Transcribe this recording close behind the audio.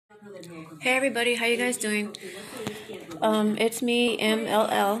Hey everybody, how you guys doing? It's me,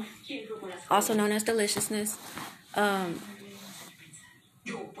 MLL, also known as Deliciousness.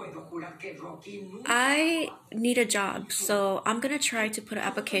 I need a job, so I'm gonna try to put an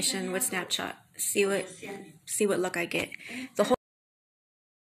application with Snapchat. See what luck I get. The whole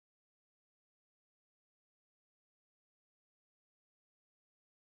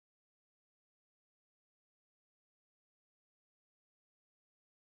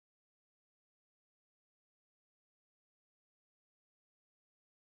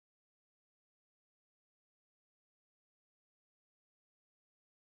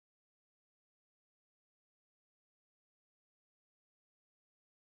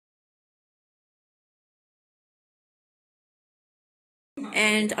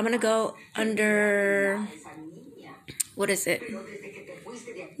and I'm gonna go under what is it?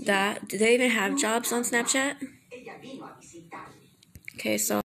 That do they even have jobs on Snapchat? Okay,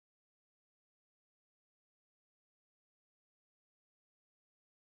 so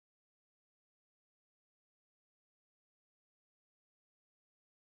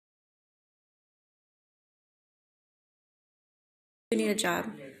you need a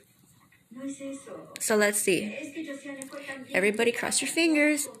job. So let's see. Everybody cross your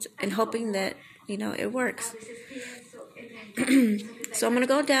fingers and hoping that, it works. So I'm going to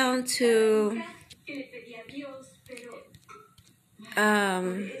go down to,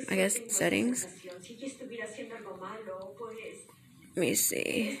 I guess, settings. Let me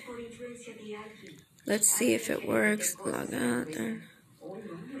see. Let's see if it works. Log out there.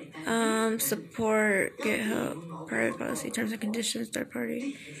 Support, get help, private policy, terms and conditions, third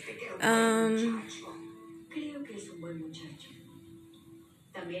party.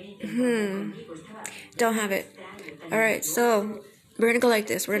 Don't have it. Alright, so we're gonna go like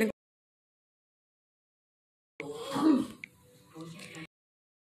this. We're gonna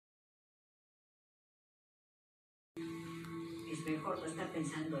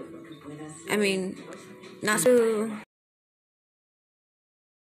not so.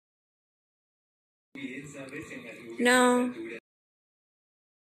 No.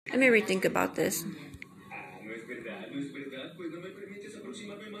 Let me rethink about this.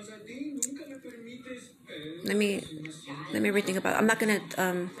 Let me rethink about it. I'm not gonna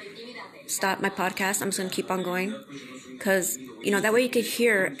stop my podcast. I'm just gonna keep on going, because that way you could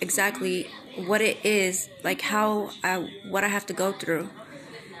hear exactly what it is, like what I have to go through.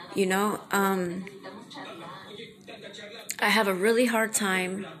 I have a really hard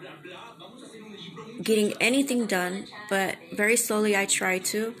time getting anything done, but very slowly I try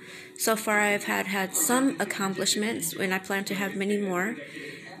to. So far I've had some accomplishments, and I plan to have many more,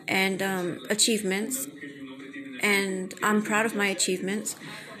 and achievements, and I'm proud of my achievements.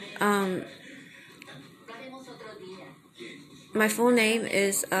 My full name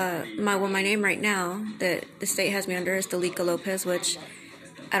is my name right now that the state has me under is Delica Lopez, which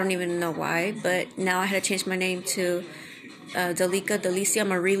I don't even know why, but now I had to change my name to Delicia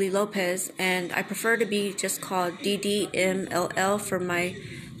Marili Lopez, and I prefer to be just called DDMLL for my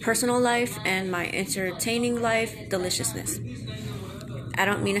personal life, and my entertaining life, Deliciousness. I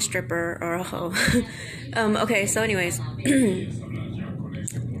don't mean a stripper or a hoe. Okay, so anyways.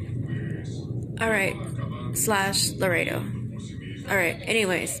 Alright, / Laredo. Alright,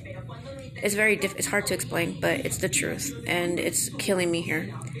 anyways. It's hard to explain, but it's the truth, and it's killing me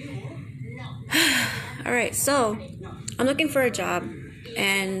here. Alright, so I'm looking for a job,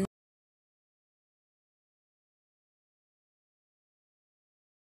 and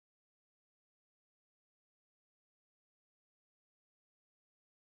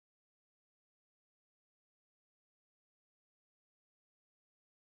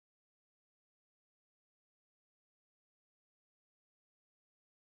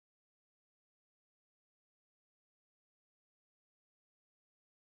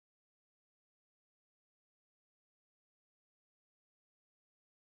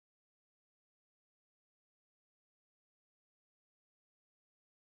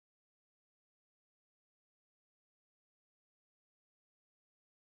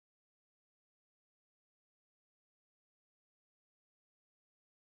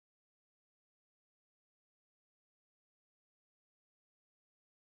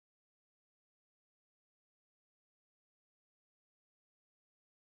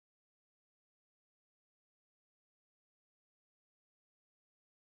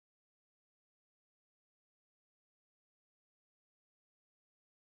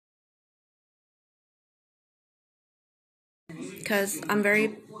because I'm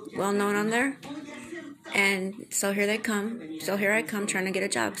very well known on there. And so here they come. So here I come trying to get a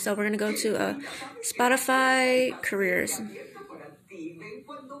job. So we're going to go to Spotify careers.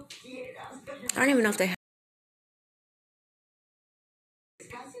 I don't even know if they have.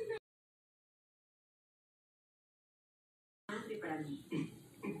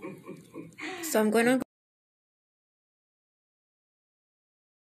 So I'm going to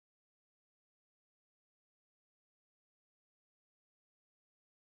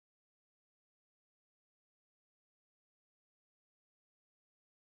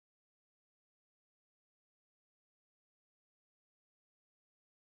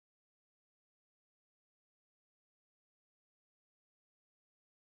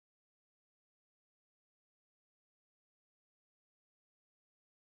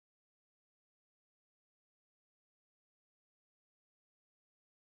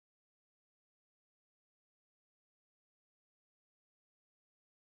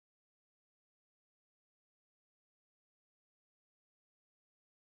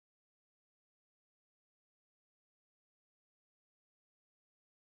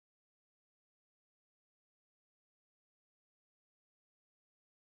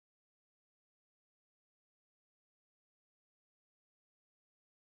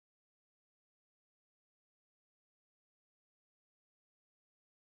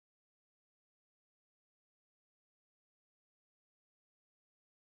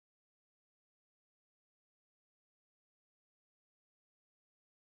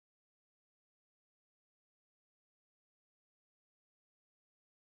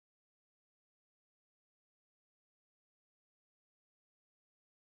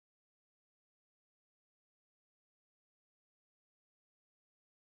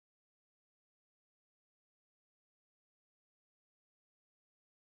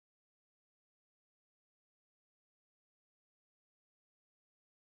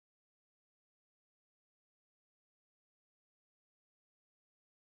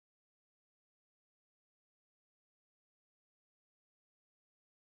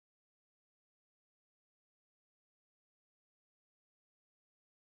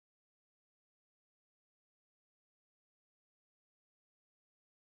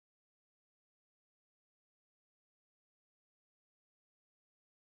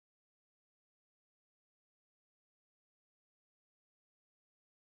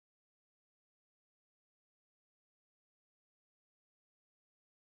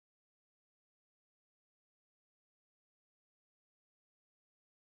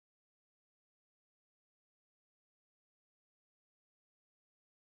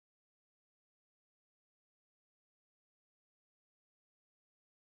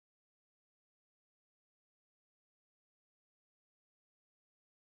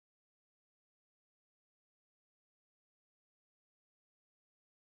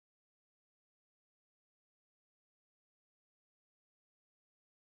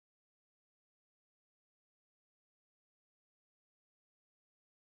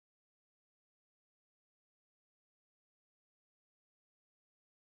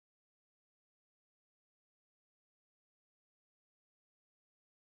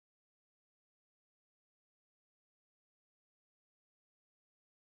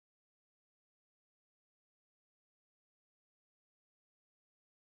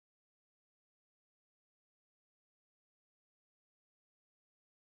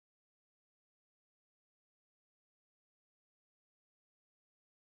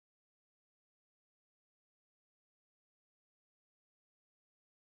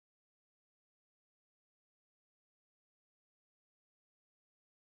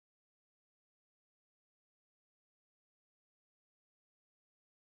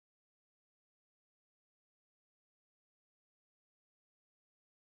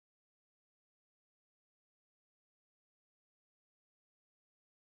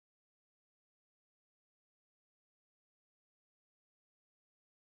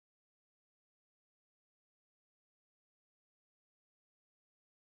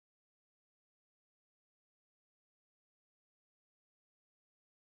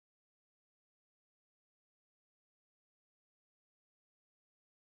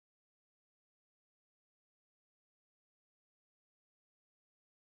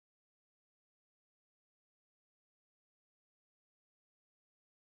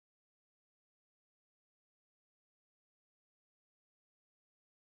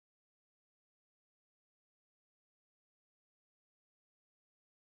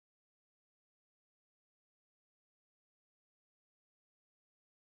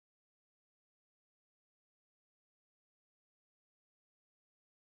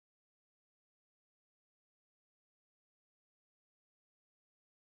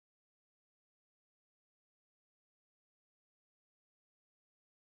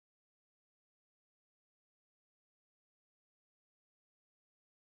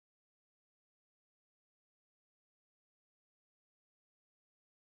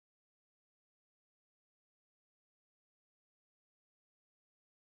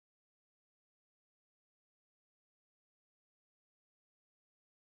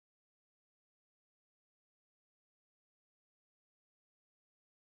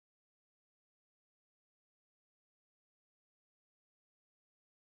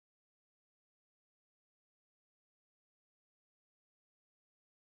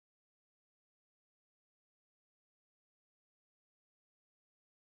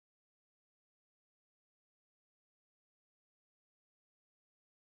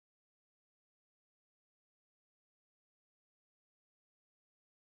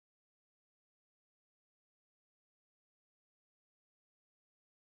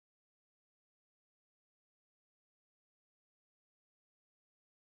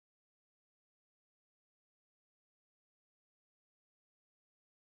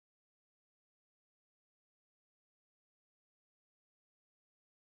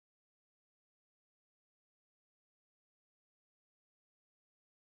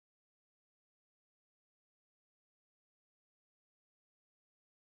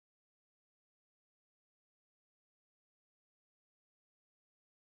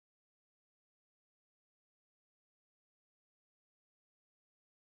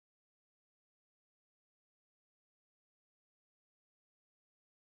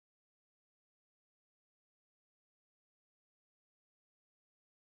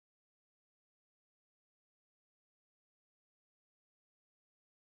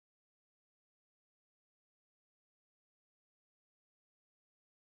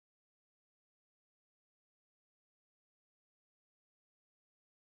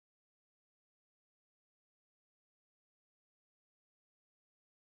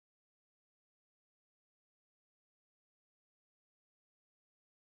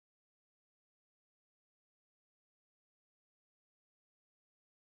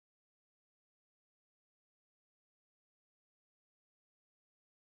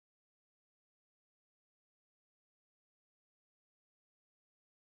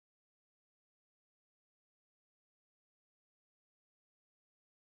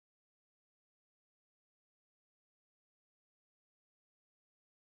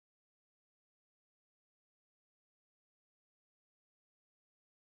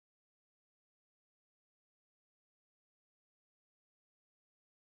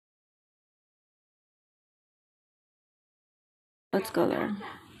Let's go there.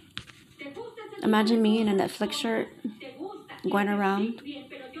 Imagine me in a Netflix shirt going around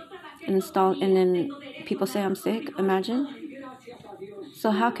and then people say I'm sick. Imagine.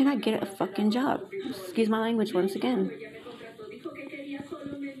 So how can I get a fucking job? Excuse my language once again.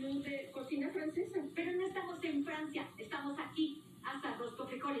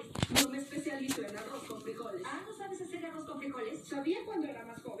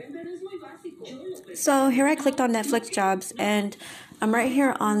 So here I clicked on Netflix jobs, and I'm right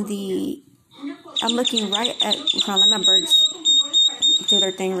here I'm looking right at, hold on, let my birds do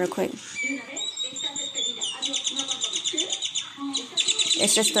their thing real quick.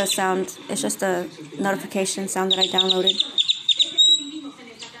 It's just a sound, it's just a notification sound that I downloaded.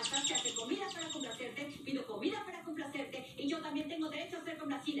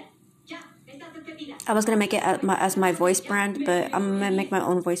 I was going to make it as my voice brand, but I'm going to make my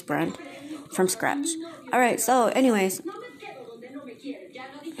own voice brand from scratch. Alright, so anyways.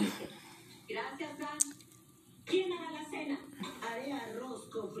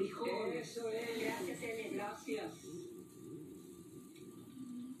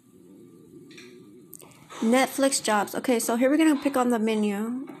 Netflix jobs. Okay, so here we're going to pick on the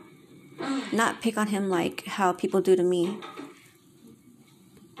menu. Not pick on him like how people do to me.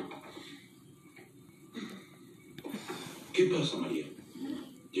 ¿Qué pasa, María?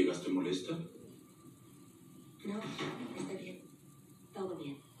 ¿Llegaste molesta? No, está bien. Todo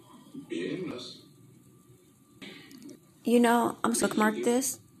bien. Bien, las. You know, I'm just gonna mark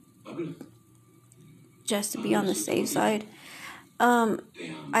this just to be on the safe side. I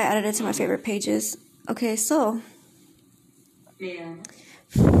added it to my favorite pages. Okay, so. ¿Me amas?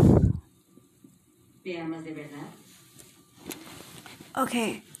 ¿Me amas de verdad?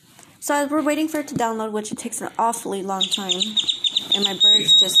 Okay. So as we're waiting for it to download, which it takes an awfully long time, and my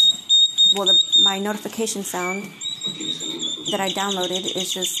birds my notification sound that I downloaded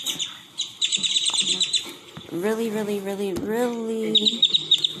is just really, really, really, really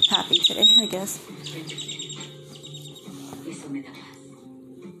happy today, I guess.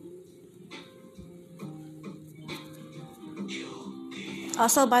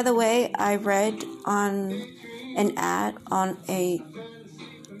 Also, by the way, I read on an ad on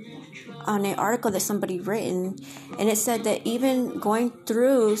an article that somebody written, and it said that even going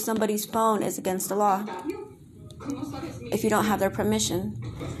through somebody's phone is against the law if you don't have their permission.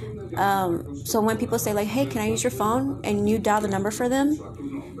 So when people say like, hey, can I use your phone, and you dial the number for them,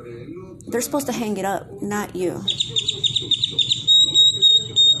 they're supposed to hang it up, not you.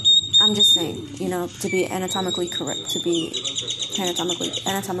 I'm just saying, to be anatomically correct,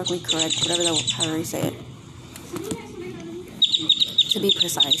 however you say it. To be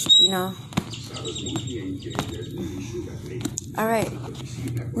precise, Alright.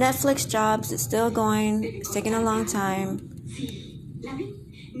 Netflix jobs, it's still going. It's taking a long time.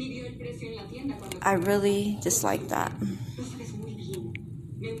 I really dislike that.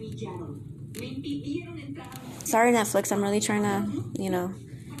 Sorry, Netflix, I'm really trying to,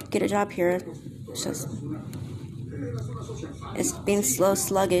 get a job here. It's been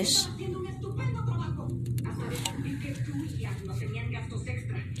sluggish.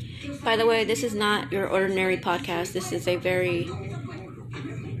 By the way, this is not your ordinary podcast. This is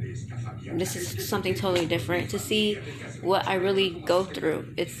something totally different. To see what I really go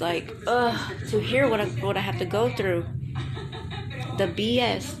through. It's like, to hear what I have to go through. The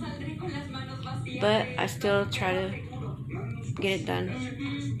BS. But I still try to get it done.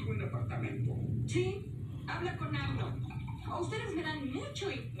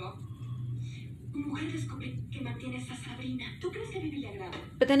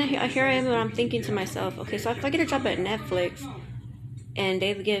 But then here I am, and I'm thinking to myself, okay, so if I get a job at Netflix and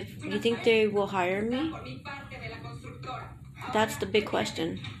you think they will hire me? That's the big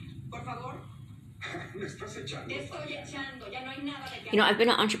question. I've been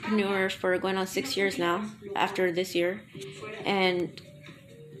an entrepreneur for going on 6 years now, after this year, and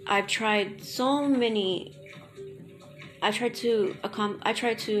I've tried to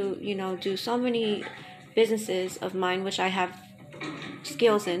do so many businesses of mine, which I have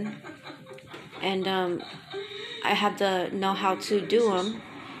skills in, and I have the know-how to do them.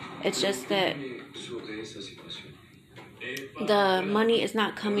 It's just that the money is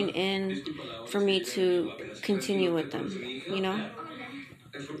not coming in for me to continue with them,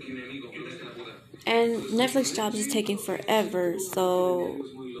 And Netflix jobs is taking forever, so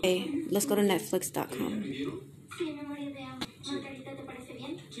let's go to Netflix.com.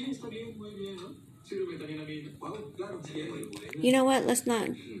 You know what? Let's not.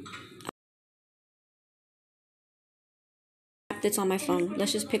 That's on my phone.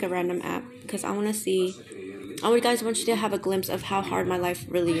 Let's just pick a random app because I want to see guys want you to have a glimpse of how hard my life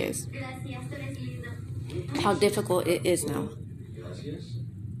really is, how difficult it is now.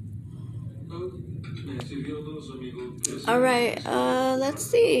 Alright, let's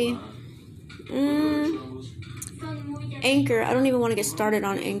see. Anchor. I don't even want to get started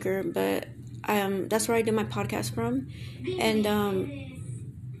on Anchor, but that's where I do my podcast from. And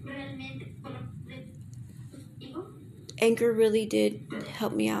Anchor really did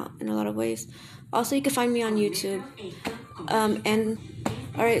help me out in a lot of ways. Also, you can find me on YouTube. And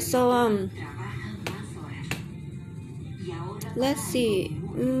alright, so let's see.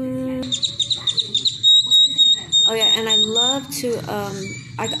 Oh yeah, and I love to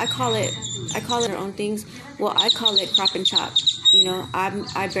I call it their own things. Well, I call it crop and chop. You know,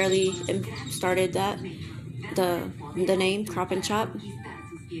 I barely started that the name crop and chop.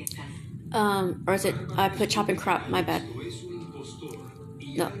 Or is it I put chop and crop? My bad.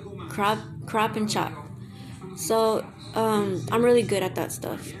 No, crop and chop. So I'm really good at that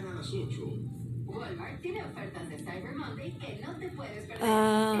stuff.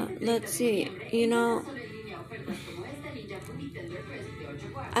 Let's see. You know,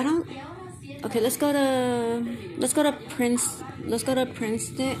 I don't. Okay, let's go to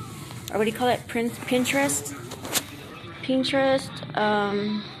Princeton. Or what do you call it? Pinterest.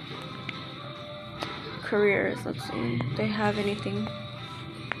 Careers. Let's see. Do they have anything?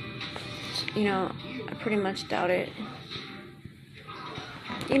 You know, I pretty much doubt it.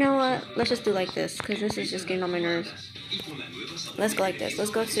 You know what? Let's just do like this, because this is just getting on my nerves. Let's go like this.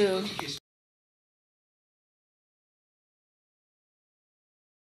 Let's go to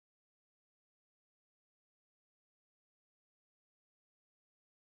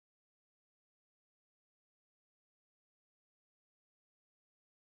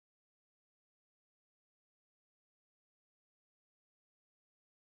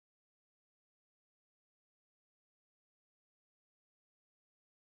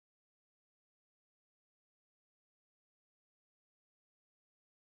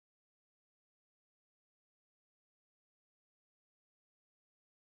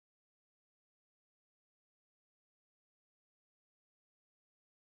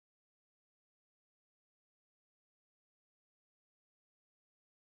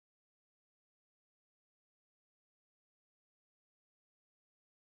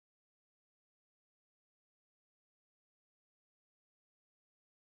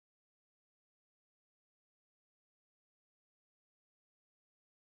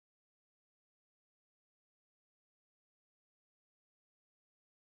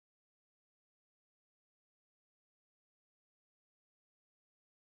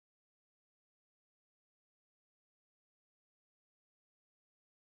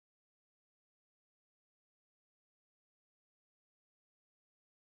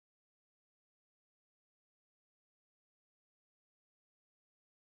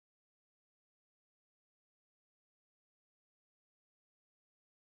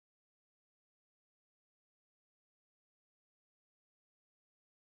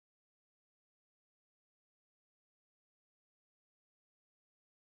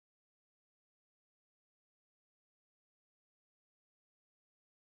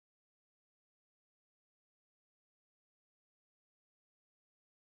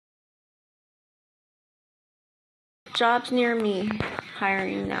jobs near me.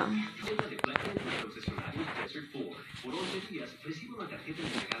 Hiring now.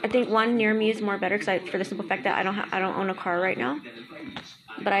 I think one near me is more better because for the simple fact that I don't own a car right now.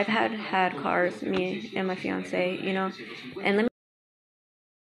 But I've had cars, me and my fiance, you know. And let me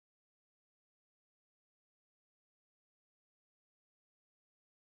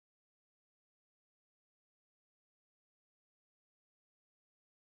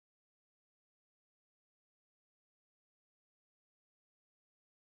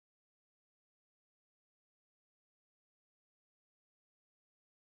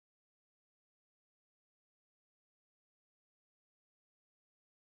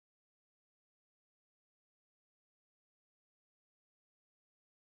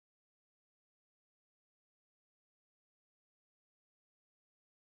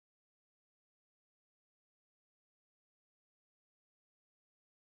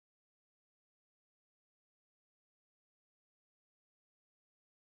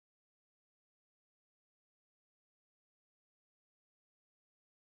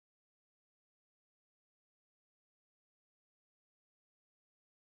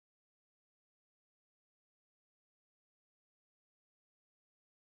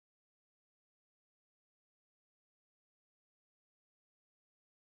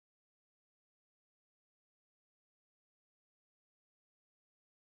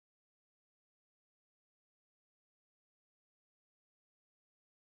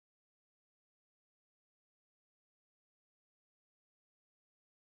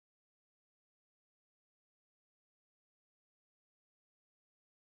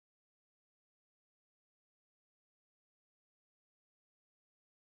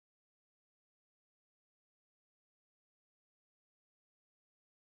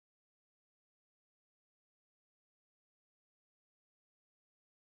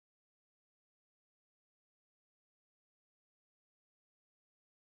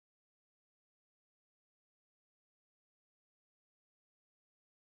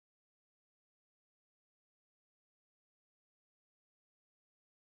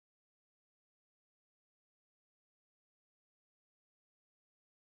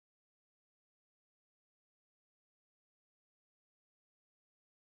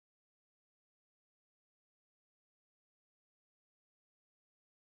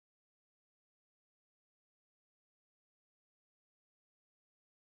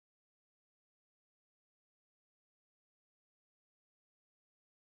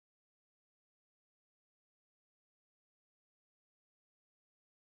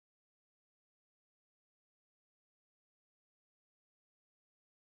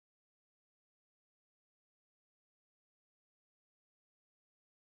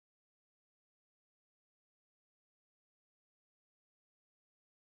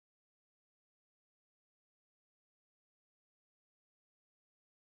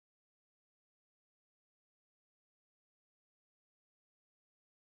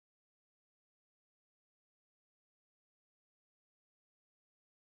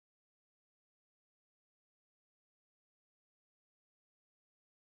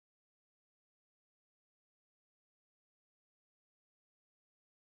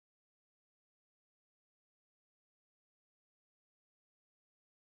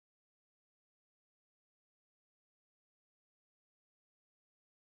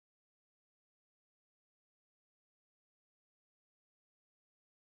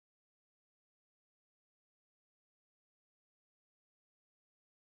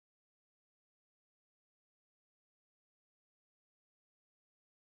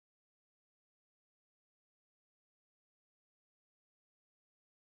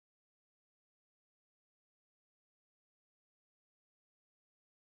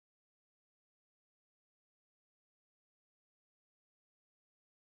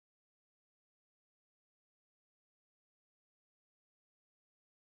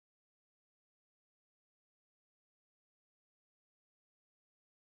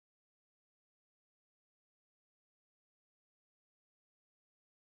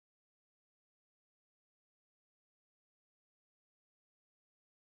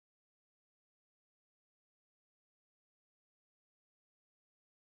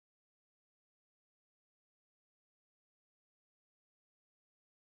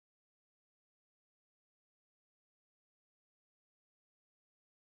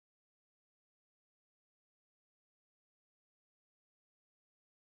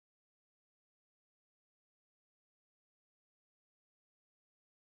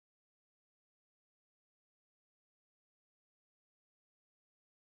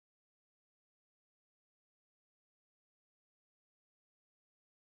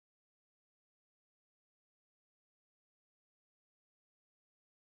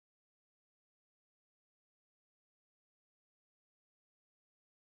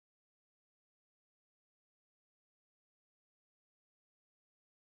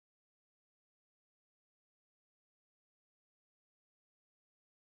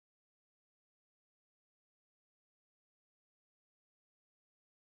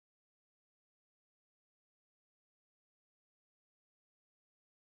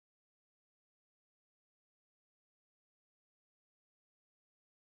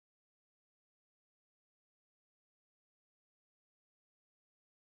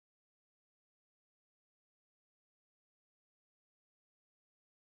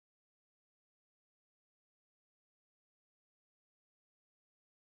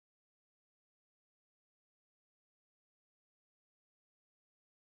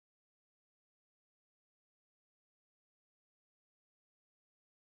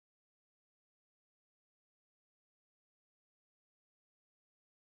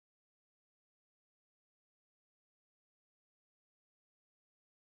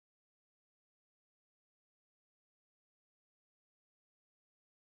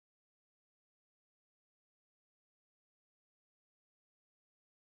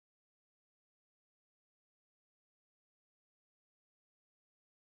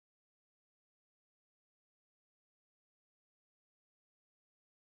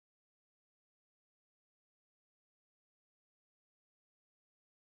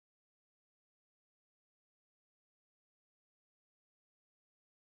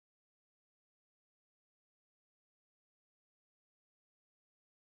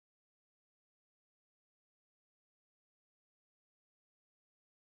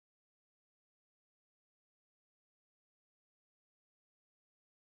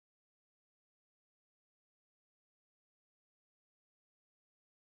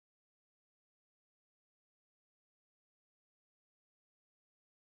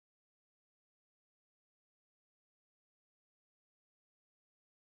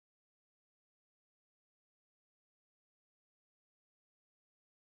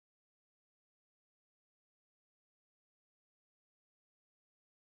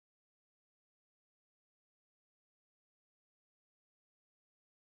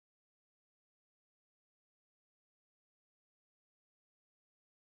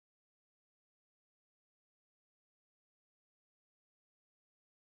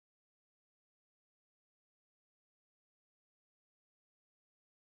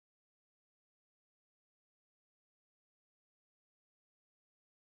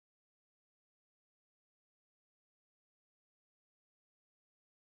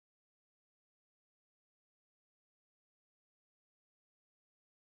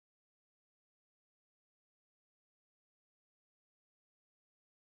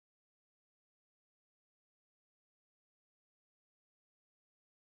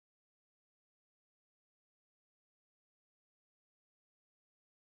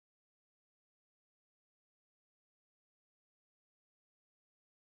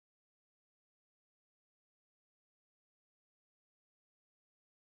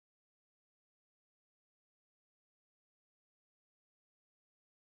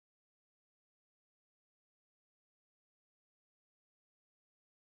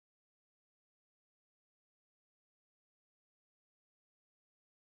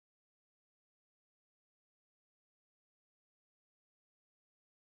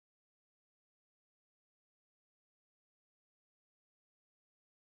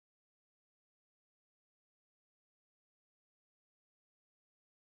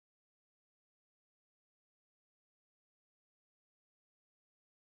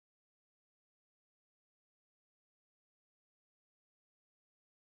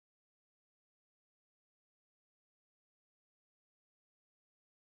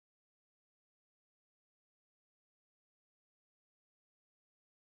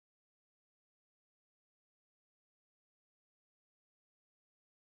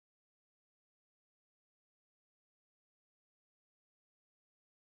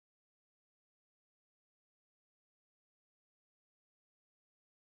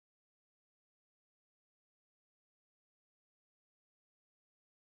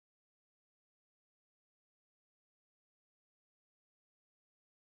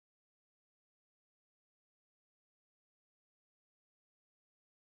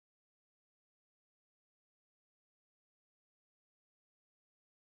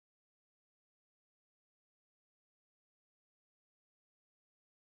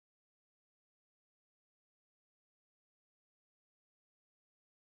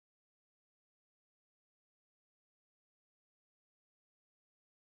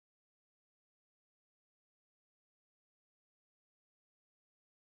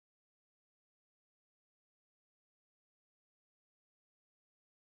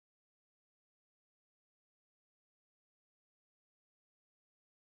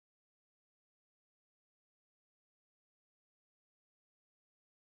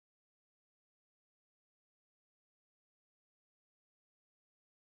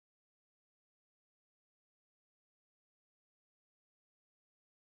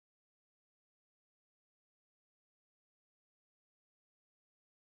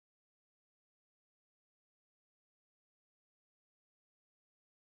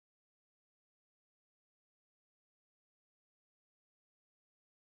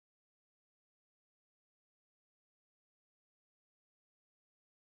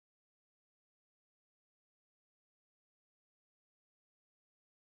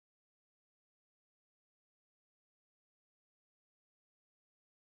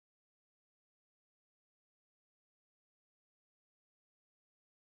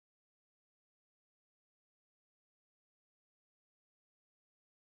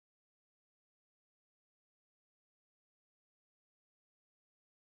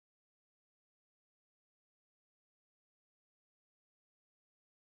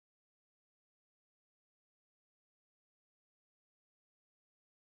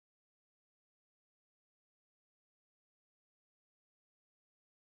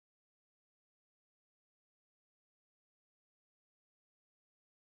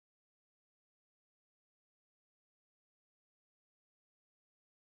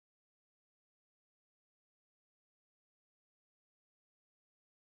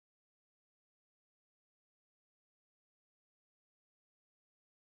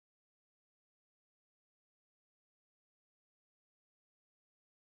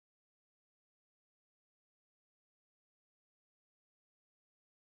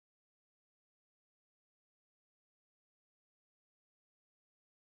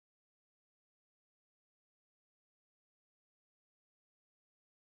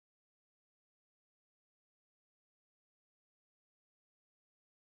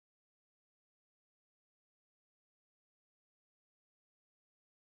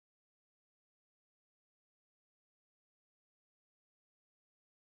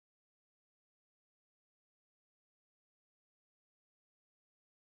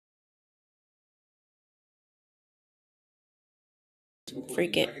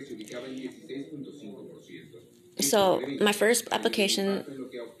freak it. So my first application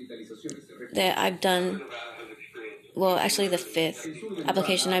that I've done, well, actually the fifth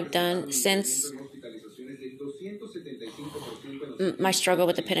application I've done since my struggle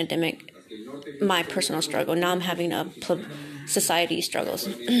with the pandemic, my personal struggle. Now I'm having a society struggles.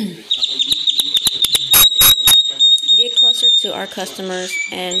 Get closer to our customers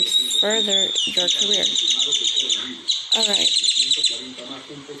and further your career. All right.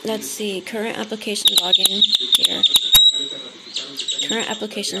 Let's see. Current application login here. Current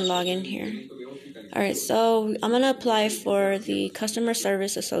application login here. All right. So I'm gonna apply for the customer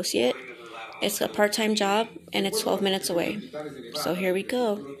service associate. It's a part-time job and it's 12 minutes away. So here we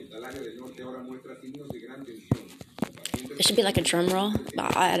go. It should be like a drum roll,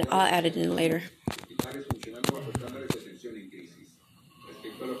 but I'll add it in later.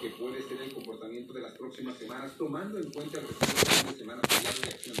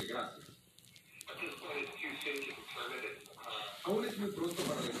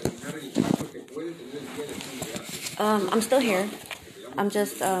 I'm still here. I'm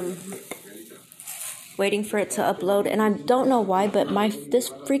just waiting for it to upload, and I don't know why, but this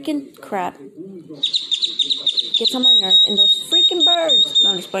freaking crap gets on my nerves, and those freaking birds.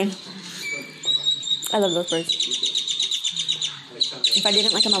 No, I'm just playing. I love those birds. If I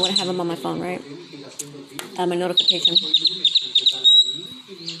didn't like them, I wouldn't have them on my phone, right? My notification.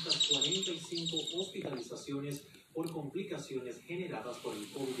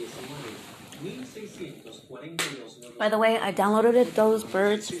 By the way, I downloaded those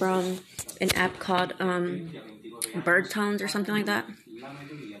birds from an app called Bird Tones or something like that.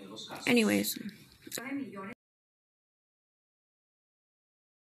 Anyways.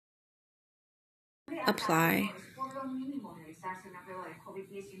 Apply.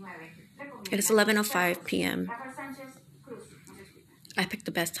 It is 11:05 p.m. I picked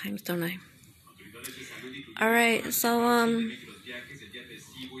the best times, don't I? Alright, so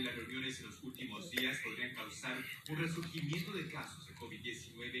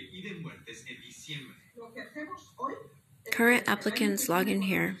current applicants log in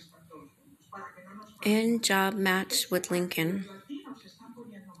here. In job match with Lincoln.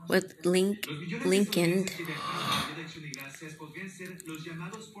 Lincoln.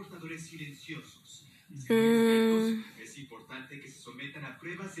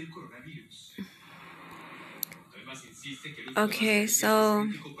 Okay, so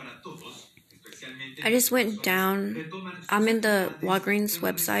I just went down. I'm in the Walgreens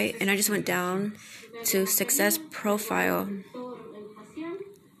website, and I just went down to Success Profile.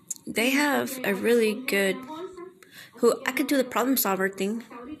 They have a really good. I could do the problem solver thing.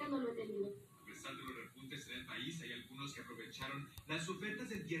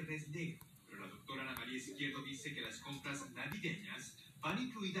 Van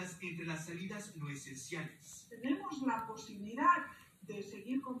incluidas entre las salidas no esenciales. Tenemos la posibilidad de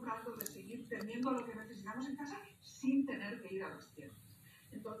seguir comprando, de seguir teniendo lo que necesitamos en casa sin tener que ir a las tiendas.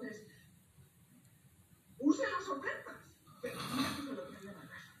 Entonces, use las ofertas, pero mira que se lo traigan a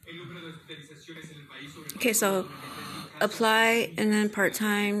casa. El número de hospitalizaciones en el país sobre Okay, so apply and then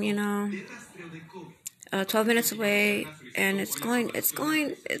part-time, 12 minutes away, and it's going.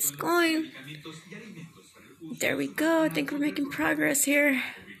 There we go. I think we're making progress here.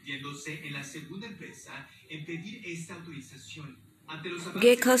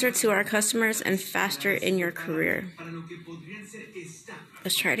 Get closer to our customers and faster in your career.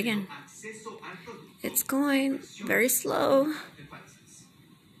 Let's try it again. It's going very slow,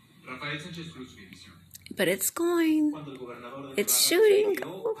 but it's going. It's shooting.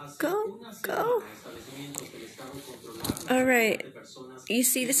 Go. All right. You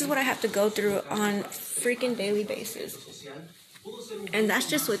see, this is what I have to go through on freaking daily basis. And that's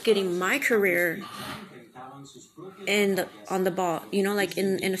just with getting my career on the ball, like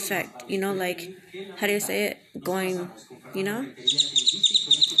in effect, like, how do you say it? Going,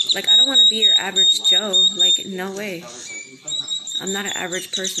 like, I don't want to be your average Joe. Like, no way. I'm not an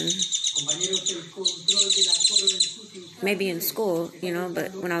average person. Maybe in school,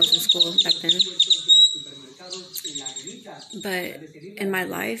 but when I was in school back then. But in my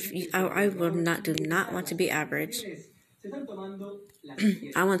life, I do not want to be average.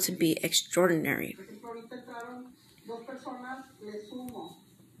 I want to be extraordinary.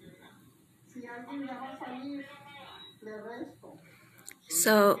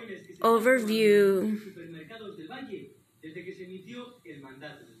 So, overview.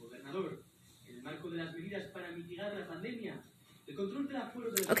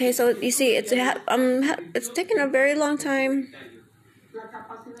 Okay, so you see, it's taking a very long time.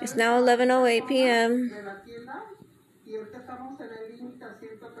 It's now 11:08 p.m.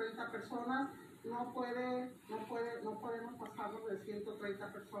 personas no podemos pasarnos de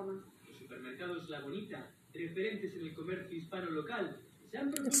 130 personas. Los supermercados Lagunita, referentes en el comercio hispano local, se han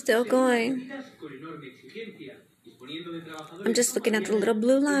It's still going. con enorme exigencia, disponiendo de trabajadores. I'm just looking at the little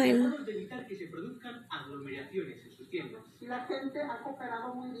blue line. De evitar que se produzcan aglomeraciones en sus tiendas. Y la gente ha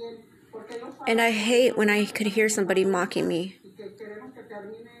cooperado muy bien, porque ellos And I hate when I could hear somebody mocking me. y que queremos que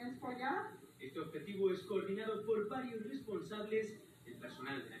termine esto ya. Este objetivo es coordinado por varios responsables del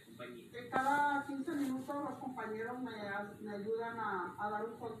personal de la compañía. Cada 15 minutos los compañeros me ayudan a dar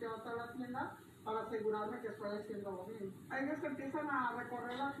un conteo a toda la tienda para asegurarme que estoy haciendo bien. Ellos empiezan a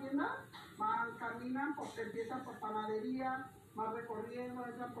recorrer la tienda, caminan, porque empiezan por panadería, van recorriendo,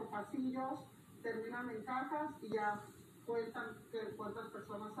 entran por pasillos, terminan en cajas y ya cuentan cuántas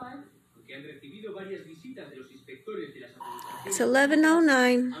personas hay. Aunque han recibido varias visitas de los inspectores de las It's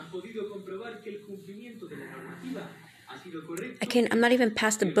administraciones, 11:09. han podido comprobar que el cumplimiento de la normativa ha sido correcto. I'm not even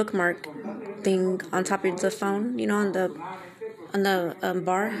past the bookmark thing on top of the phone, you know, on the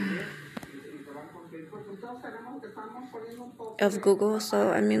bar Entonces tenemos que estamos poniendo un poco of Google.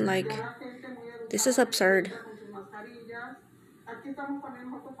 So I mean, like, la gente muy educada, this is absurd. con sus mascarillas. Aquí estamos poniendo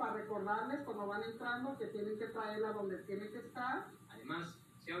nosotros para recordarles cuando van entrando que tienen que traerla donde tiene que estar. Además,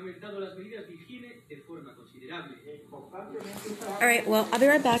 se han aumentado las medidas de higiene de forma considerable. All right, well, I'll be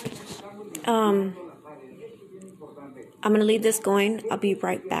right back. I'm gonna leave this going. I'll be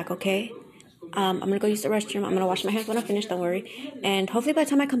right back, okay? I'm gonna go use the restroom. I'm gonna wash my hands when I finish, don't worry. And hopefully by the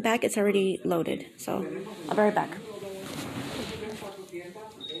time I come back, it's already loaded. So I'll be right back.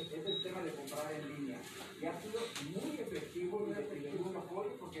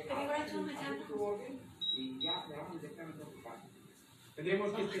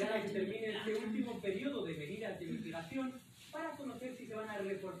 Tendremos que esperar a que termine este último periodo de medidas de mitigación para conocer si se van a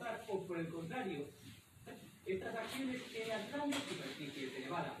reforzar o, por el contrario, estas acciones en las grandes superficies de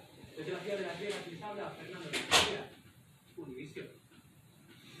Nevada. Desde la ciudad de Las Vegas les habla Fernando Rivera, Univisión.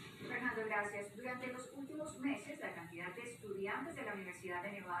 Fernando, gracias. Durante los últimos meses, la cantidad de estudiantes de la Universidad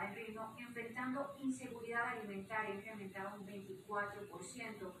de Nevada en Reno enfrentando inseguridad alimentaria ha incrementado un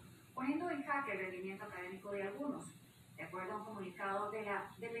 24%, poniendo en jaque el rendimiento académico de algunos. De acuerdo a un comunicado de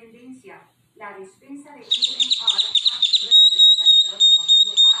la dependencia, la despensa de UNR ha estado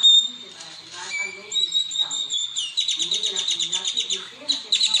trabajando arduamente para ayudar a los necesitados. Miembros de la comunidad que deseen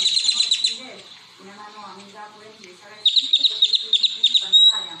hacer una donación o recibir una mano amiga pueden ingresar al sitio web que tienen en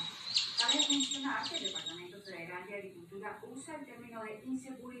pantalla. Cabe mencionar que el Departamento Federal de Agricultura usa el término de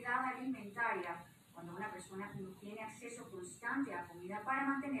inseguridad alimentaria cuando una persona no tiene acceso constante a comida para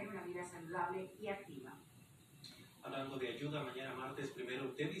mantener una vida saludable y activa. Hablando de ayuda, mañana martes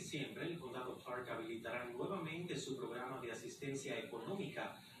 1 de diciembre, el condado Clark habilitará nuevamente su programa de asistencia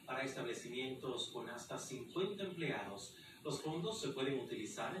económica para establecimientos con hasta 50 empleados. Los fondos se pueden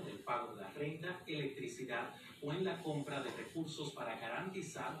utilizar en el pago de la renta, electricidad o en la compra de recursos para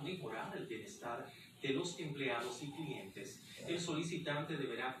garantizar mejorar el bienestar de los empleados y clientes. El solicitante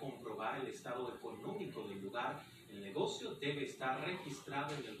deberá comprobar el estado económico del lugar. El negocio debe estar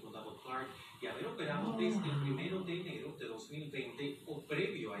registrado en el condado Clark y haber operado desde el 1 de enero de 2020 o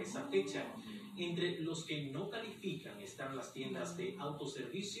previo a esa fecha. Entre los que no califican están las tiendas de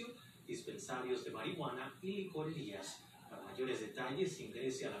autoservicio, dispensarios de marihuana y licorerías. Para mayores detalles,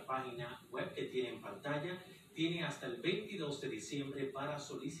 ingrese a la página web que tiene en pantalla. Tiene hasta el 22 de diciembre para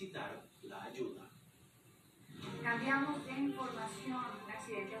solicitar la ayuda. Cambiamos de información. Un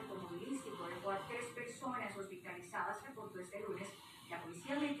accidente automovilístico dejó a 3 personas hospitalizadas, reportó este lunes la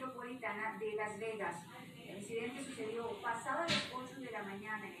Policía Metropolitana de Las Vegas. El incidente sucedió pasada las 8 de la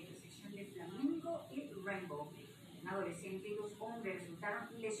mañana en la intersección de Flamingo y Rainbow. Un adolescente y 2 hombres resultaron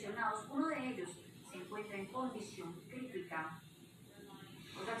lesionados. Uno de ellos se encuentra en condición crítica.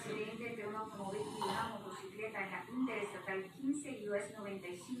 Otro accidente entre un automóvil y una motocicleta en la Interestatal 15 y US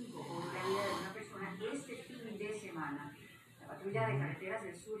 95 cobró la vida de una persona este fin de semana. La patrulla de carreteras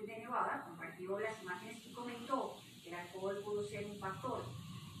del sur de Nevada compartió las imágenes y comentó que el alcohol pudo ser un factor.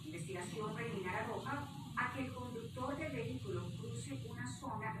 La investigación preliminar arroja a que el conductor del vehículo cruce una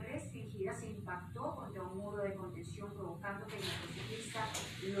zona restringida se impactó contra un muro de contención, provocando que el motociclista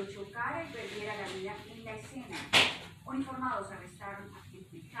lo chocara y perdiera la vida en la escena. Uniformados arrestaron a quien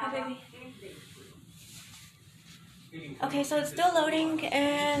fijaba el vehículo. Okay, so it's still loading,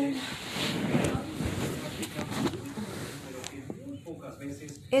 and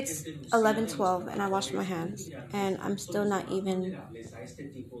it's 11:12, and I washed my hands, and I'm still not even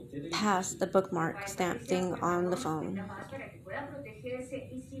past the bookmark stamp thing on the phone.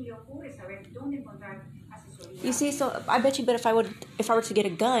 You see, so I bet you, but if I were to get a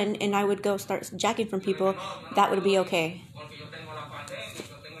gun and I would go start jacking from people, that would be okay.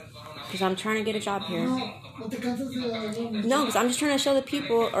 Because I'm trying to get a job here. No te cansas de... No, because I'm just trying to show the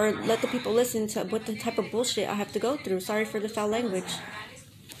people or let the people listen to what the type of bullshit I have to go through. Sorry for the foul language.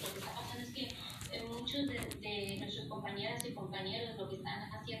 Muchos de nuestros compañeras y compañeros lo que están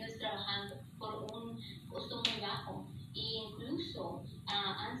haciendo es trabajando por un costo muy bajo e incluso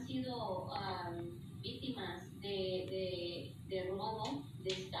han sido víctimas de robo,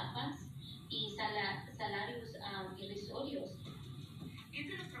 de estafas y salarios irrisorios.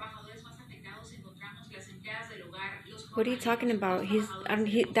 Entre los trabajadores más afectados encontramos las empleadas del hogar. What are you talking about?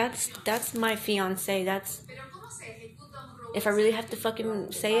 That's my fiance. That's if I really have to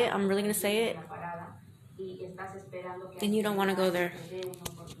fucking say it, I'm really gonna say it. Then you don't want to go there.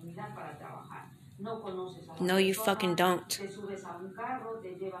 No, you fucking don't.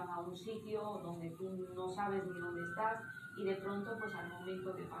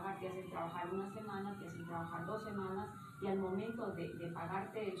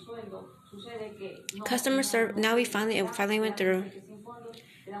 Customer service. Now it finally went through.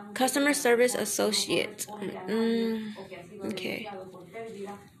 Customer service associate. Okay.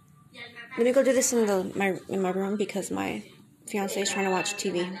 Let me go do this in my room because my fiance is trying to watch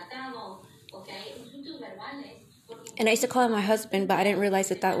TV. And I used to call him my husband, but I didn't realize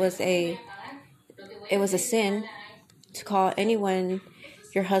that was a sin to call anyone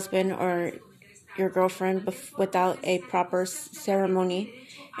your husband or your girlfriend without a proper ceremony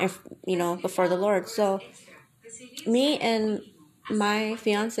and before the Lord. So me and my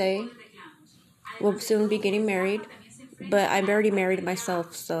fiance will soon be getting married, but I'm already married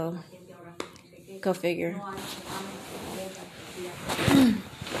myself, so go figure.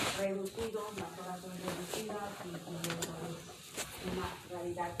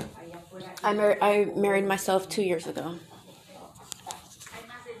 I married myself 2 years ago.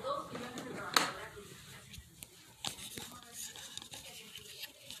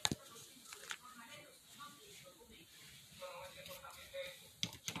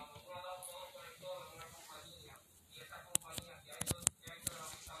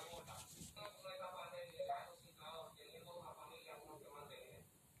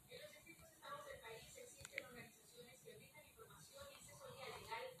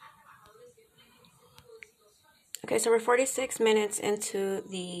 Okay, so we're 46 minutes into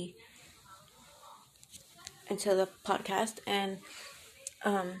the podcast, and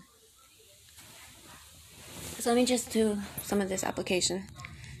so let me just do some of this application.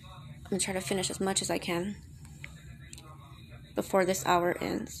 I'm gonna try to finish as much as I can before this hour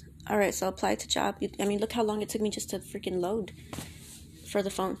ends. All right, so apply to job. Look how long it took me just to freaking load for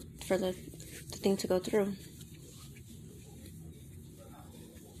the phone, for the thing to go through.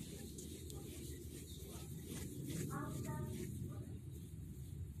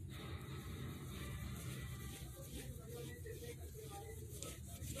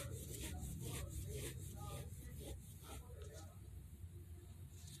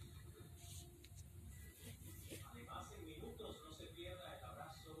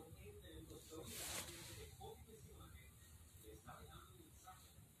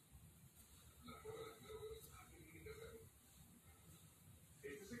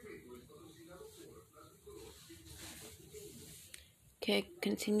 Okay,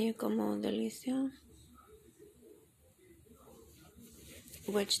 continue como Delicia.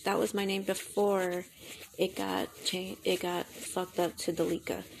 Which that was my name before it got changed. It got fucked up to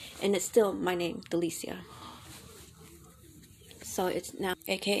Delica, and it's still my name, Delicia. So it's now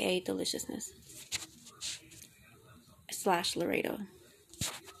AKA Deliciousness / Laredo.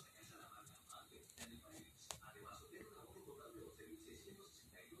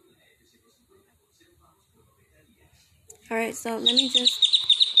 Alright, so let me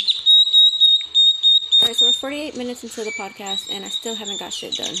Alright, so we're 48 minutes into the podcast, and I still haven't got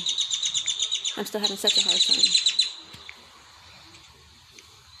shit done. I'm still having such a hard time.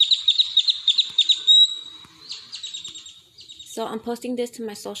 So I'm posting this to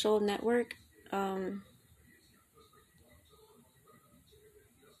my social network.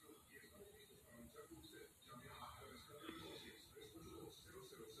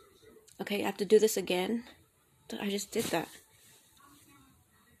 Okay, I have to do this again. I just did that.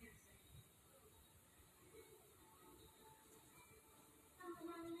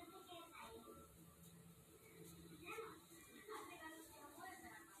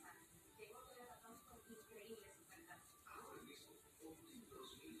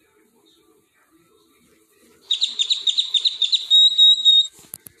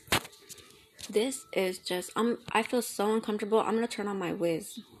 This is just, I feel so uncomfortable. I'm going to turn on my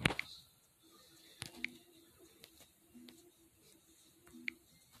Wiz.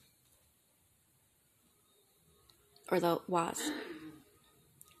 Or the Waz.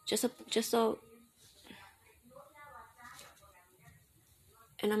 just so,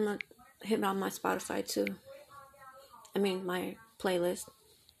 and I'm gonna hit on my Spotify too. I mean, my playlist.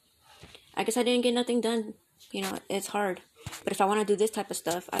 I guess I didn't get nothing done. You know, it's hard. But if I want to do this type of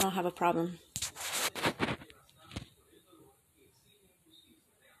stuff, I don't have a problem.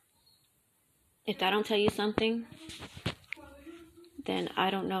 If that don't tell you something, then I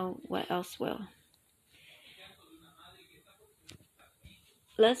don't know what else will.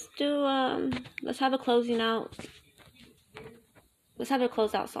 Let's have a closing out. Let's have a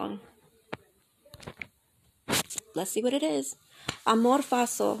closeout song. Let's see what it is. Amor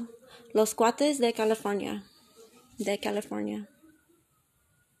Faso, Los Cuates de California. De California.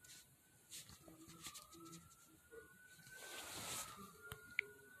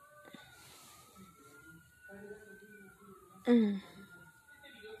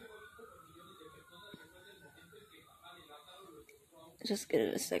 Just give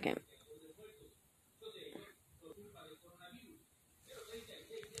it a second.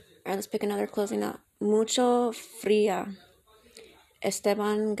 Alright, let's pick another closing out. Mucho Fría,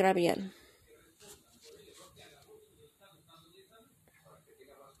 Esteban Gabriel.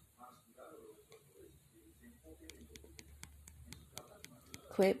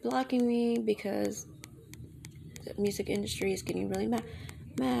 Quit blocking me because the music industry is getting really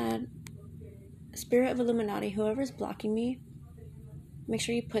mad. Spirit of Illuminati, whoever's blocking me, make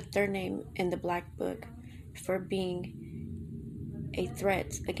sure you put their name in the black book for being a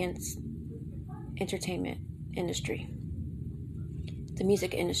threat against entertainment industry, the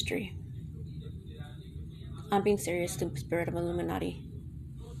music industry. I'm being serious, the Spirit of Illuminati,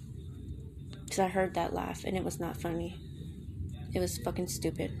 because I heard that laugh and it was not funny. It was fucking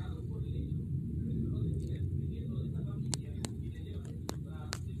stupid.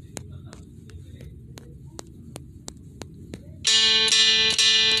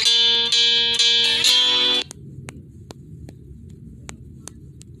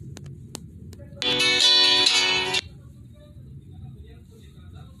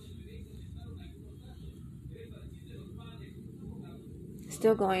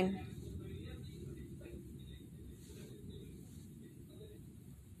 Still going.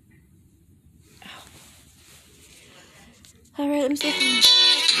 Alright, let me see.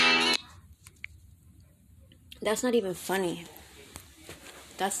 That's not even funny.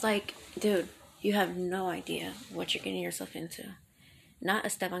 That's like, dude, you have no idea what you're getting yourself into. Not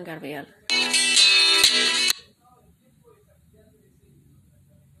Esteban Gabriel.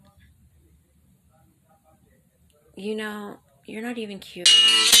 You know, you're not even cute.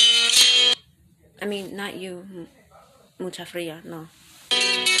 I mean, not you, Mucha Fría, no.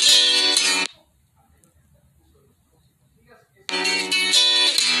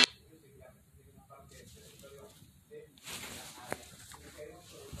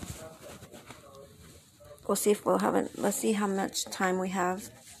 We'll see if let's see how much time we have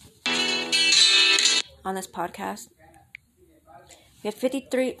on this podcast. We have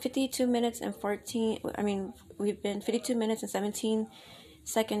 52 minutes and 14, we've been 52 minutes and 17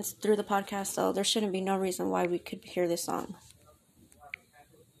 seconds through the podcast, so there shouldn't be no reason why we could hear this song.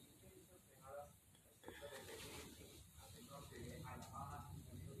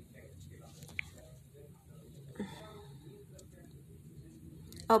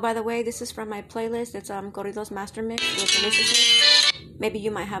 Oh, by the way, this is from my playlist. It's Corridos Master Mix with Elizabeth. Maybe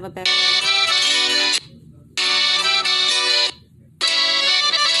you might have a better...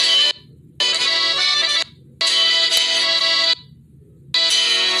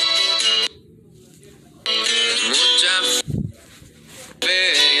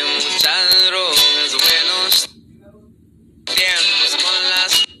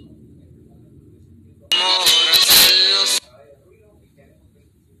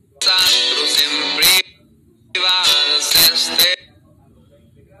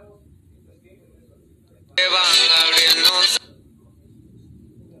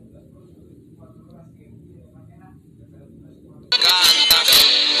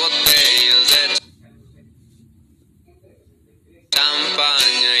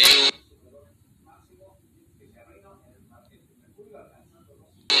 Champagne.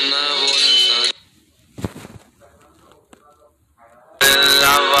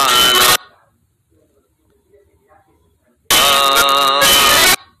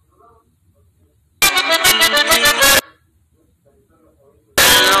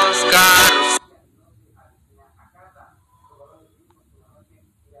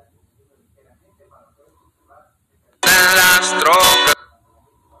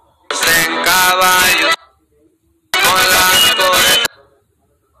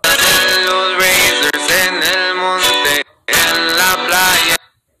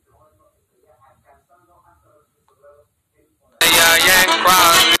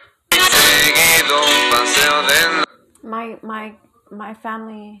 my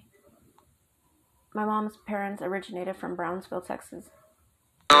family, my mom's parents originated from Brownsville, Texas.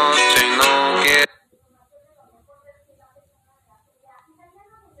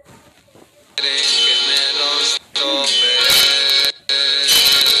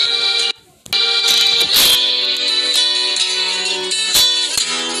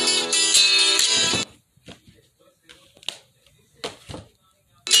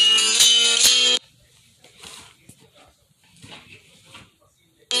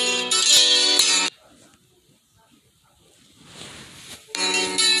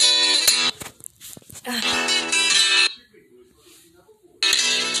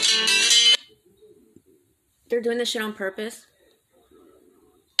 They're doing this shit on purpose.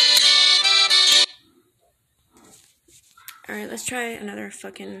 Alright, let's try another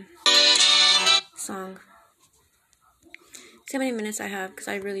fucking song. See how many minutes I have, because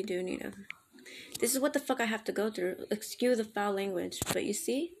I really do need a... This is what the fuck I have to go through. Excuse the foul language, but you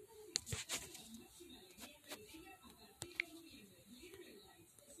see?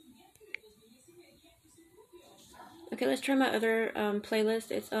 Okay, let's try my other playlist.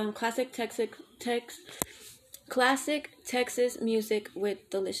 It's classic Texas music with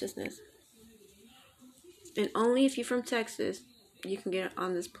deliciousness. And only if you're from Texas, you can get it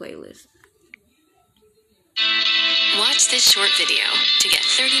on this playlist. Watch this short video to get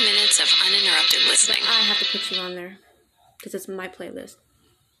 30 minutes of uninterrupted listening. I have to put you on there because it's my playlist.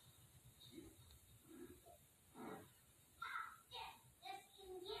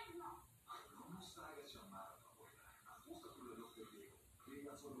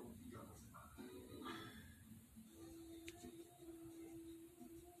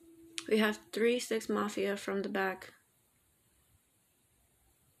 We have 3 6 Mafia from the back.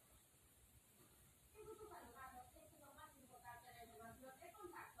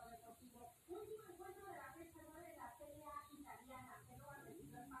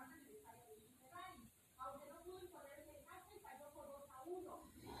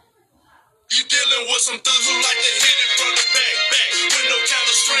 You dealing with some thugs who like to hit it from the back, with no kind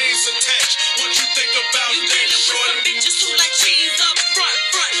of strings attached. What you think about you that, shorty? You dealing with some bitches who like cheese up front,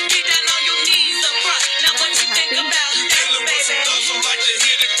 get down on your knees up front. Now what you think about that, baby? You dealing with some thugs who like to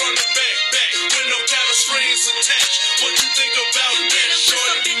hit it from the back, with no kind of strings attached. What you think about you that,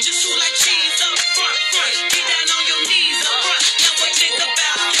 shorty? You dealing with some bitches who like cheese up front, get down on your knees up front. Now what you think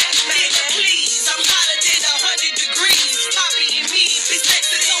about that, baby? Please, I'm hotter than 100 degrees. Poppy and me, be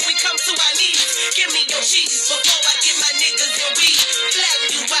sexy so we come to our knees. Give me your cheese before I get my niggas in weed. Flatten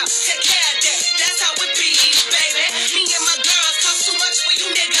you out, take care of that. That's how it be, baby. Me and my girls cost too much for you,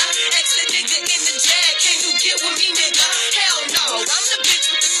 nigga. Extra nigga in the jag, can you get with me, nigga? Hell no, I'm the bitch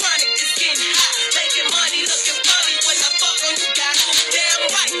with the chronic that's getting hot. Making money, looking funny when I fuck on you, guys. Damn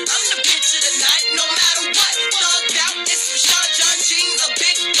right, I'm the bitch of the night, no matter what. Thugged out, it's for Sean John jeans, a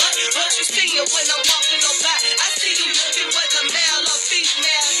big butt. But you see it when I'm walking on by. I see you looking whether male or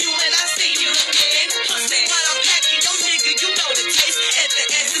female. You and I see you looking. Pussy, while I'm packing your nigga, you know the taste. At the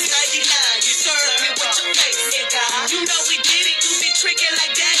S is 99, you serve me with your face, nigga. You know we did it, you be tricking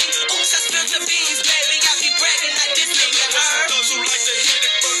like daddy. Oops, I spilled the beans, baby. I be bragging like this nigga, heard? Thugs who like to hit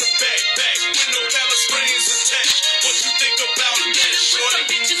it from the back, with no kind of strings attached. What you think about you that, shorty? Some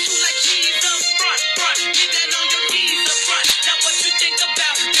bitches who like cheese up front, get down on your knees up front. Now what you think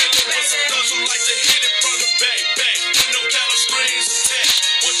about that, baby? Thugs who like to hit it from the back, with no kind of strings attached.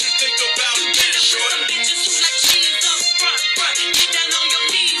 What you think about you that, shorty? Some bitches who like cheese up front, get down on your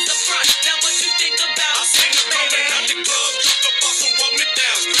knees up front. Now what you think about I seen her coming out the club, drunk up off and walk me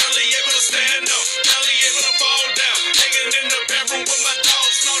down. Barely able to stand up, barely able to fall down. Hanging in the bathroom with my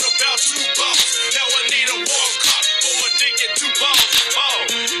dogs, not about 2 balls. Now I need a warm cop for a dick and 2 balls to fall.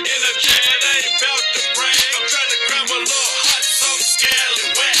 In a jet, I ain't about to brag. I'm trying to grab a little hot, some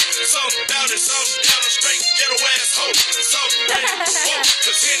scallywag. Some down and some down a straight ghetto asshole. Some ready to smoke,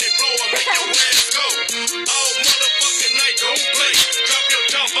 cause in it blow, I make your ass go. All motherfucking night, don't play. Drop your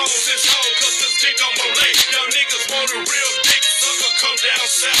jump on this home, cause this dick on my leg. Y'all niggas want a real dick sucker, come down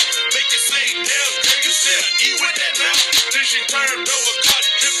south. Make it say, damn, girl, you said eat with that mouth. Then she turned over, caught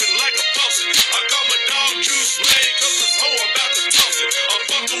dripping like a faucet. I call my dog juice lane, cause this hoe I'm about to toss it. I'm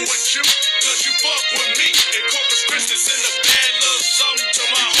fucking with you, cause you fuck with me. And Corpus Christi send a bad little something to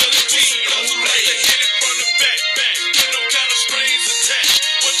my holy team. Cause you like to hit it from the back, with no kind of strings attached.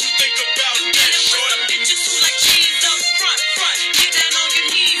 What you think about that, shorty? Some bitches who like cheese up front, get down on your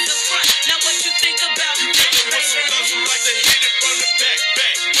knees up front. Now what you think about that, baby? Some thugs who like to hit it from the back,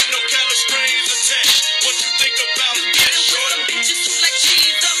 with no kind of strings attached. What you think about that, shorty? Some bitches who like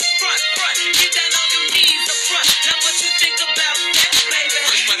cheese up front, get down on your knees up front. Now what you think about that, baby?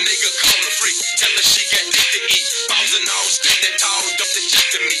 My nigga call her free, tell her she got dick to eat. Bouncing all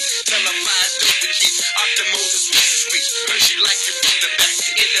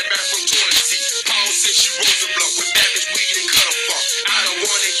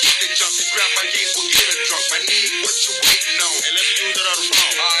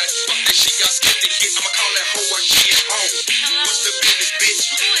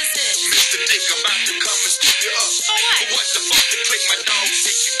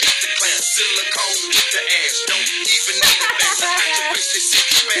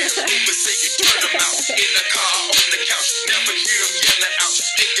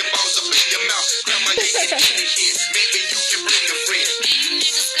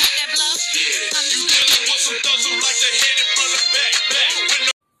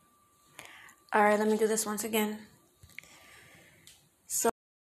me do this once again. So,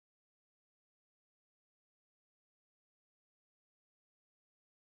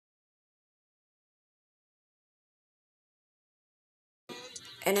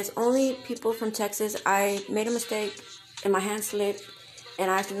 and it's only people from Texas. I made a mistake and my hand slipped and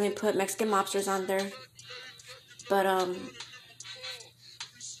I accidentally put Mexican mobsters on there. But,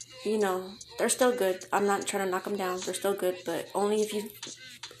 you know, they're still good. I'm not trying to knock them down. They're still good, but only if you're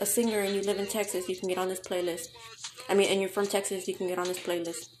a singer and you live in Texas, you can get on this playlist. I mean, and you're from Texas, you can get on this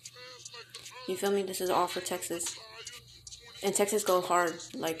playlist. You feel me? This is all for Texas. And Texas go hard.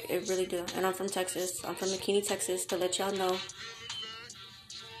 Like, it really do. And I'm from Texas. I'm from McKinney, Texas, to let y'all know.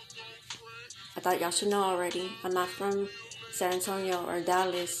 I thought y'all should know already. I'm not from San Antonio or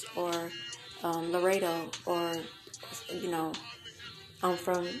Dallas or Laredo or, you know, I'm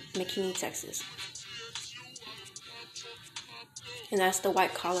from McKinney, Texas. And that's the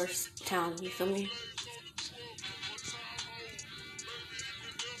white collar town, you feel me?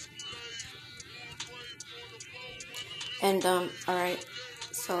 And, alright,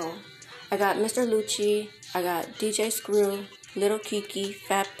 so I got Mr. Lucci, I got DJ Screw, Little Kiki,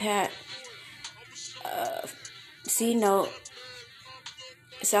 Fat Pat, C-Note,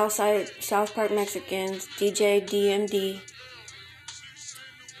 South Park Mexicans, DJ DMD,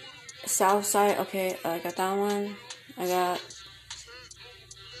 Southside, okay, I got that one. I got,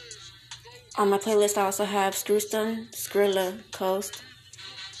 on my playlist I also have Screwston, Skrilla, Coast.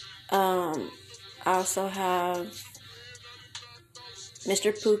 I also have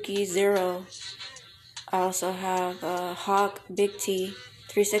Mr. Pookie, Zero. I also have Hawk, Big T,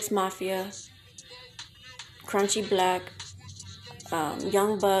 3-6 Mafia, Crunchy Black,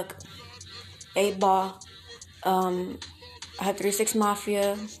 Young Buck, 8-Ball. I have 3-6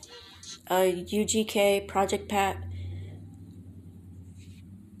 Mafia, UGK, Project Pat.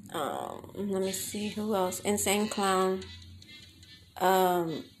 Let me see who else. Insane Clown,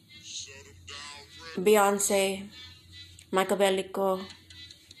 Beyonce, Michael Bellico,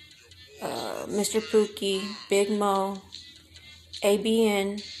 Mr. Pookie, Big Mo,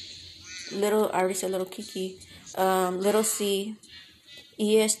 ABN, I already said Little Kiki, Little C,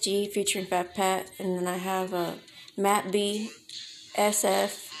 ESG featuring Fat Pat, and then I have Matt B,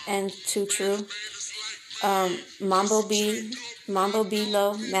 SF, and Too True, Mambo B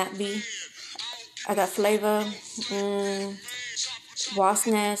Low, Matt B. I got Flavor, Wasp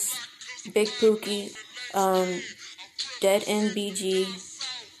Nest, Big Pookie, Dead NBG,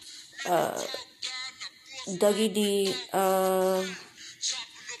 Dougie D,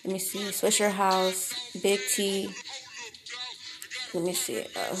 let me see, Swisher House, Big T, let me see,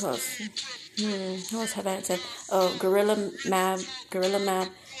 who else? Who else have I said? Oh, Gorilla Mab,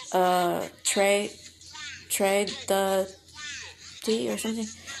 Trey the T or something.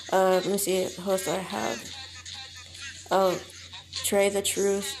 Let me see, who else do I have? Oh, Trey the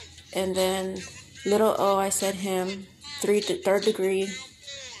Truth, and then Little O, I said him, Third Degree.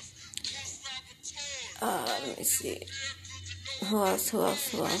 Let me see. Who else?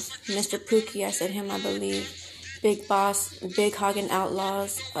 Mr. Pookie, I said him, I believe. Big Boss, Big Hoggin'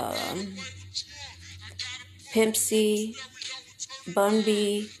 Outlaws, Pimp C, Bun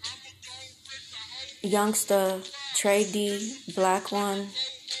B, Youngsta, Trey D, Black One,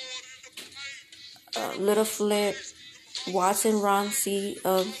 Little Flip, Watson Ron C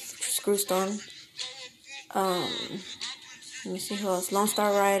of Screwstone. Let me see who else. Lone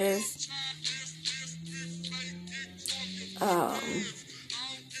Star Riders.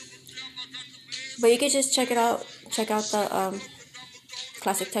 But you can just check out the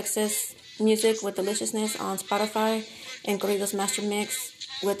Classic Texas Music with Deliciousness on Spotify, and Corridos Master Mix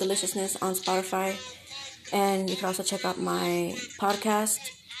with Deliciousness on Spotify. And you can also check out my podcast.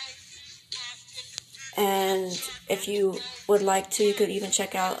 And if you would like to, you could even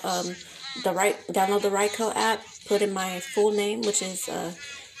check out download the Ryco app, put in my full name, which is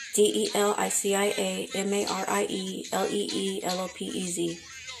DELICIA MARIELEELOPEZ,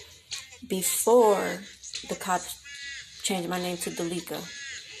 before the cops changed my name to Delica.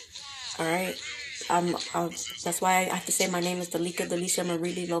 Alright? That's why I have to say my name is Delica Delicia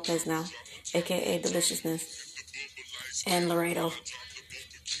Marie Lopez now, aka Deliciousness. And Laredo.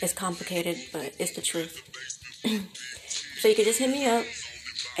 It's complicated, but it's the truth. So you can just hit me up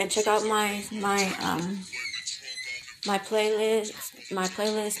and check out my playlist, my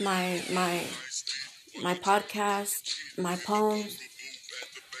podcast, my poems,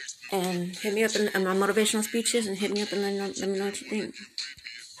 and hit me up in my motivational speeches, and hit me up and let me know what you think.